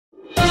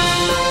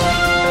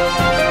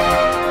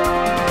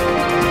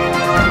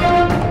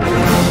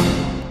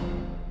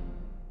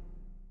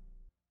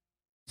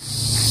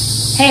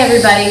Hey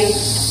everybody,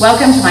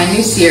 welcome to my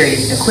new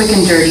series, The Quick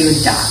and Dirty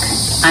with Doc.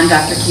 I'm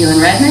Dr.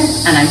 Keelin Redmond,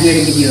 and I'm here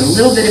to give you a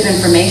little bit of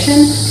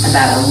information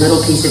about a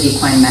little piece of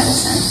equine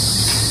medicine.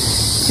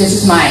 This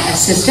is my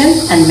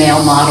assistant and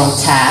male model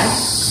Tag,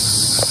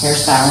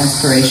 hairstyle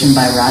inspiration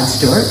by Rod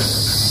Stewart,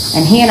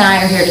 and he and I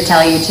are here to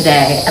tell you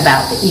today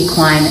about the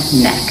equine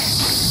neck.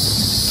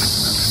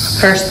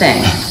 First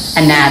thing,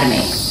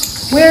 anatomy.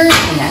 Where is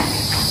the neck?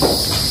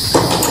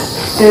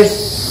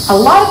 There's a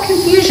lot of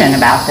confusion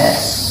about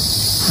this.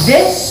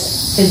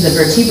 This is the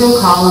vertebral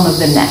column of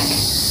the neck.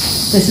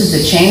 This is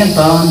the chain of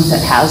bones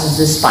that houses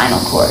the spinal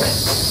cord.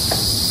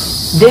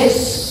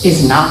 This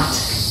is not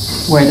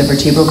where the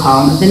vertebral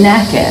column of the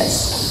neck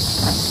is.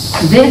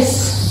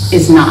 This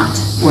is not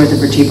where the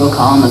vertebral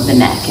column of the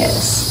neck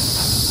is.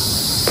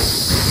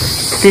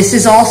 This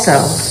is also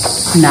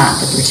not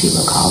the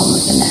vertebral column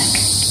of the neck.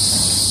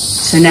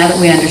 So now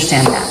that we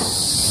understand that,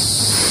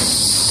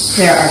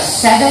 there are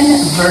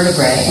 7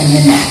 vertebrae in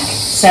the neck.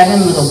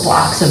 7 little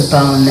blocks of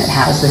bone that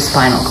house the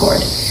spinal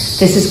cord.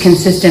 This is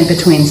consistent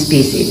between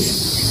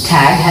species.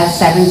 Tag has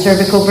 7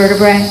 cervical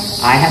vertebrae.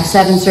 I have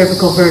 7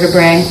 cervical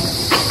vertebrae.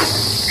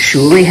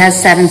 Shuli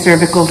has 7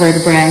 cervical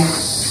vertebrae.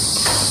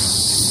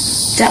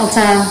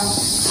 Delta,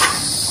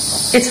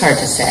 it's hard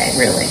to say,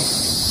 really.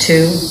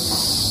 2,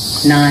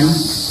 none.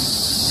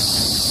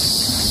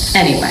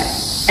 Anyway,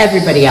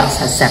 everybody else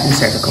has 7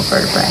 cervical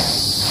vertebrae.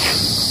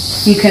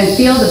 You can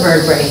feel the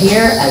vertebrae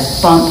here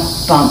as bump,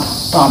 bump,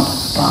 bump,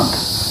 bump.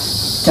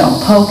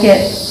 Don't poke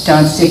it,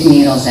 don't stick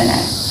needles in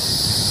it.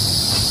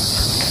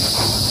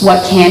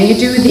 What can you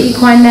do with the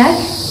equine neck?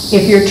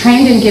 If you're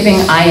trained in giving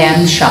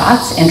IM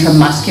shots,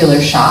 intramuscular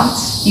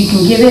shots, you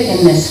can give it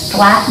in this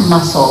flat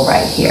muscle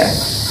right here.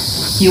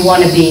 You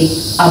want to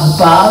be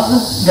above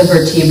the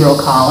vertebral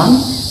column,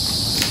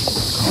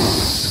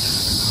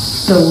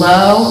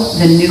 below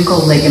the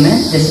nuchal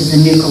ligament. This is the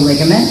nuchal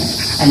ligament,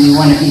 and you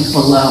want to be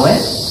below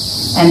it,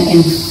 and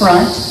in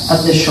front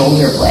of the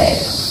shoulder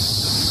blade.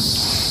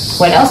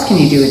 What else can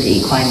you do with the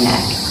equine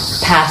neck?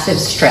 Passive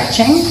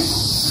stretching.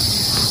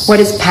 What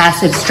is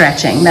passive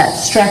stretching?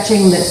 That's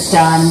stretching that's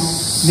done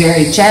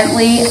very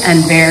gently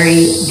and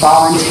very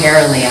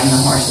voluntarily on the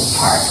horse's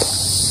part.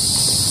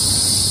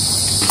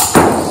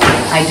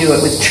 I do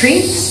it with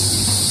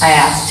treats. I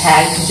ask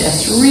Tag to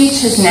just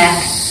reach his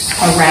neck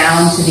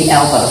around to the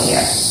elbow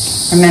here.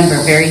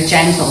 Remember, very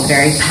gentle,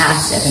 very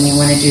passive, and you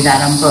want to do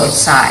that on both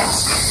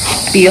sides.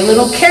 Be a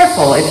little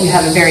careful if you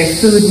have a very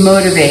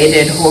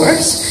food-motivated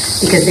horse,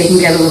 because they can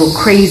get a little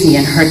crazy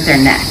and hurt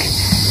their neck.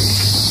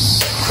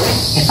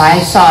 If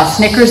I saw a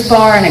Snickers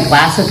bar and a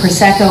glass of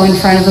Prosecco in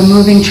front of a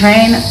moving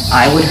train,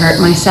 I would hurt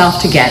myself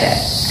to get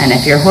it. And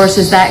if your horse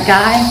is that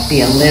guy,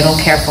 be a little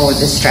careful with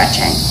the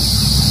stretching.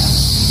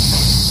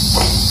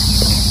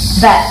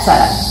 That's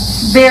a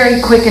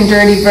very quick and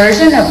dirty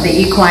version of the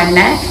equine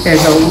neck.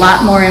 There's a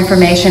lot more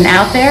information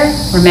out there.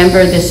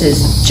 Remember, this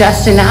is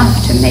just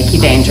enough to make you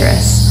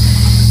dangerous.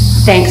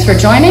 Thanks for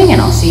joining,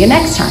 and I'll see you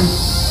next time.